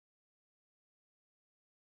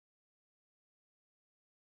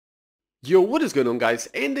Yo, what is going on guys?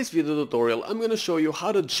 In this video tutorial I'm gonna show you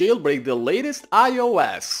how to jailbreak the latest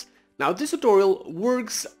iOS. Now this tutorial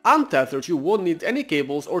works untethered. You won't need any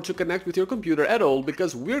cables or to connect with your computer at all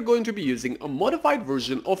because we're going to be using a modified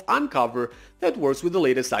version of Unc0ver that works with the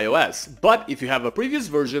latest iOS. But if you have a previous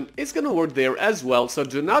version, it's gonna work there as well, so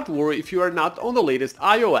do not worry if you are not on the latest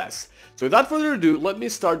iOS. So without further ado, let me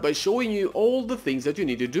start by showing you all the things that you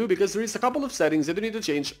need to do because there is a couple of settings that you need to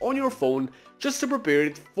change on your phone just to prepare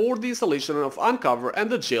it for the installation of Unc0ver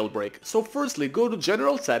and the jailbreak. So firstly, go to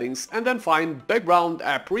General Settings and then find Background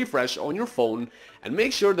App Refresh on your phone and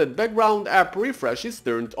make sure that Background App Refresh is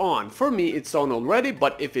turned on. For me, it's on already,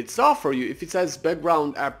 but if it's off for you, if it says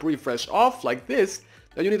Background App Refresh off like this,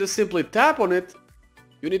 then you need to simply tap on it.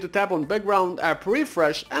 You need to tap on Background App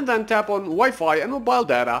Refresh and then tap on Wi-Fi and mobile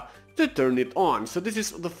data to turn it on. So this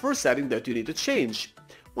is the first setting that you need to change.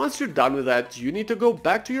 Once you're done with that, you need to go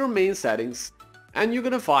back to your main settings and you're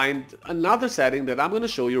gonna find another setting that I'm gonna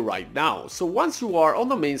show you right now. So once you are on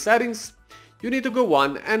the main settings, you need to go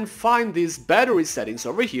on and find these battery settings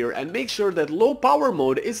over here and make sure that low power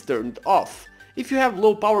mode is turned off. If you have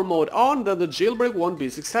low power mode on, then the jailbreak won't be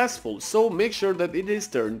successful, so make sure that it is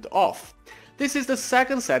turned off. This is the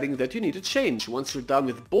second setting that you need to change. Once you're done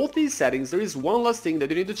with both these settings, there is one last thing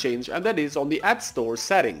that you need to change, and that is on the App Store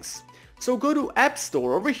settings. So go to App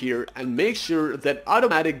Store over here and make sure that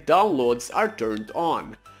automatic downloads are turned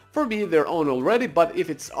on. For me, they're on already, but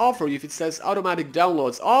if it's off or if it says automatic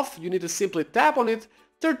downloads off, you need to simply tap on it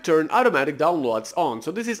to turn automatic downloads on.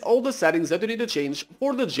 So this is all the settings that you need to change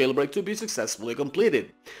for the jailbreak to be successfully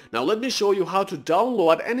completed. Now let me show you how to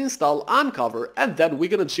download and install Unc0ver, and then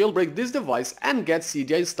we're gonna jailbreak this device and get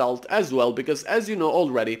Cydia installed as well, because as you know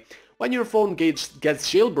already, when your phone gets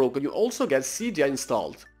jailbroken, you also get Cydia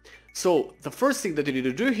installed. So the first thing that you need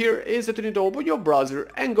to do here is that you need to open your browser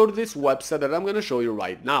and go to this website that I'm gonna show you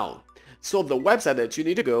right now. So the website that you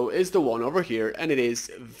need to go is the one over here, and it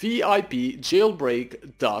is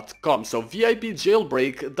vipjailbreak.com. So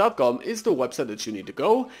vipjailbreak.com is the website that you need to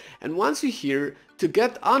go, and once you're here, to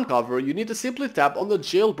get Unc0ver, you need to simply tap on the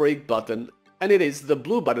jailbreak button, and it is the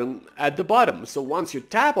blue button at the bottom. So once you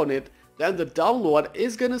tap on it, then the download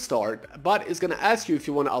is gonna start, but it's gonna ask you if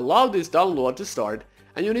you want to allow this download to start,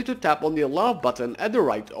 and you need to tap on the allow button at the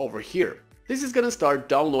right over here. This is gonna start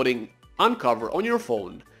downloading Unc0ver on your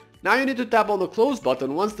phone. Now you need to tap on the close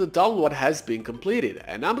button once the download has been completed,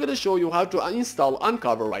 and I'm gonna show you how to install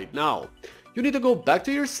Unc0ver right now. You need to go back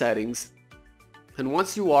to your settings, and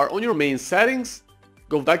once you are on your main settings,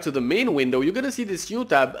 go back to the main window. You're gonna see this new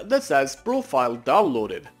tab that says Profile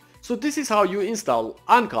Downloaded. So this is how you install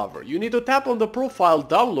Unc0ver. You need to tap on the Profile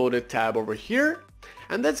Downloaded tab over here,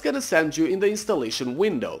 and that's gonna send you in the installation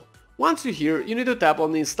window. Once you're here, you need to tap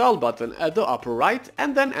on the install button at the upper right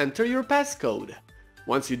and then enter your passcode.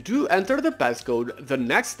 Once you do enter the passcode, the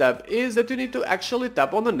next step is that you need to actually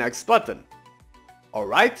tap on the next button.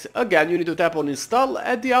 Alright, again you need to tap on install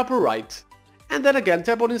at the upper right, and then again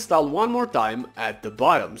tap on install one more time at the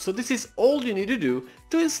bottom. So this is all you need to do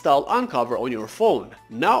to install Unc0ver on your phone.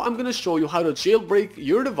 Now I'm gonna show you how to jailbreak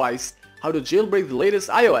your device, how to jailbreak the latest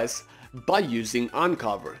iOS by using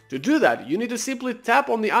Unc0ver. To do that, you need to simply tap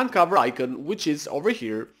on the Unc0ver icon, which is over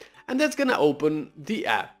here, and that's gonna open the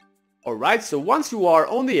app. Alright, so once you are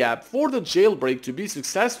on the app, for the jailbreak to be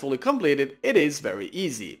successfully completed, it is very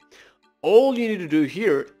easy. All you need to do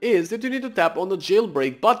here is that you need to tap on the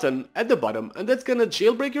jailbreak button at the bottom, and that's gonna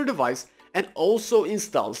jailbreak your device and also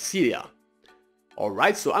install Cydia.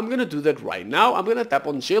 Alright, so I'm gonna do that right now. I'm gonna tap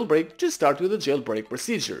on jailbreak to start with the jailbreak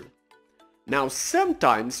procedure. Now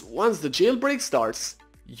sometimes once the jailbreak starts,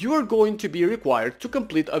 you are going to be required to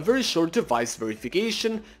complete a very short device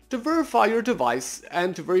verification to verify your device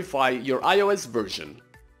and to verify your iOS version.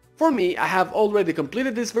 For me, I have already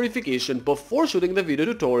completed this verification before shooting the video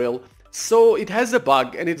tutorial, so it has a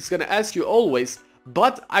bug and it's gonna ask you always,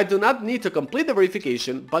 but I do not need to complete the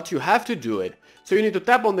verification, but you have to do it. So you need to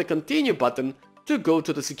tap on the continue button to go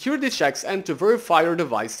to the security checks and to verify your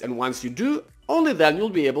device, and once you do, only then you'll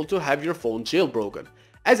be able to have your phone jailbroken.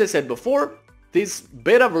 As I said before, this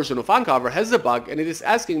beta version of Unc0ver has a bug and it is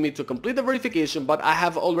asking me to complete the verification, but I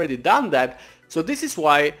have already done that, so this is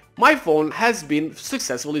why my phone has been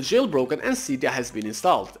successfully jailbroken and Cydia has been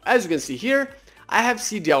installed. As you can see here, I have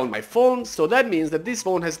Cydia on my phone, so that means that this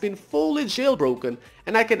phone has been fully jailbroken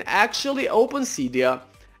and I can actually open Cydia,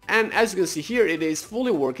 and as you can see here, it is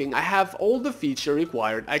fully working. I have all the features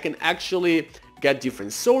required. I can actually get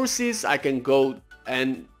different sources, I can go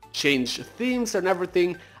and change themes and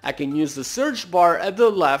everything. I can use the search bar at the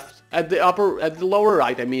left, at the lower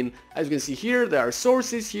right. I mean, as you can see here, there are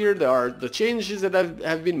sources here, there are the changes that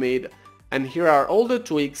have been made. and here are all the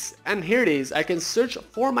tweaks, and here it is. I can search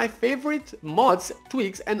for my favorite mods,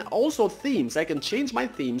 tweaks, and also themes. I can change my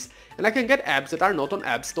themes, and I can get apps that are not on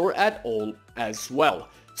App Store at all as well.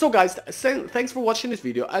 So guys, thanks for watching this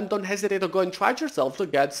video, and don't hesitate to go and try it yourself to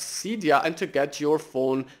get Cydia and to get your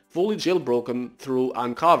phone fully jailbroken through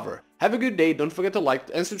Unc0ver. Have a good day, don't forget to like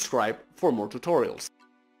and subscribe for more tutorials.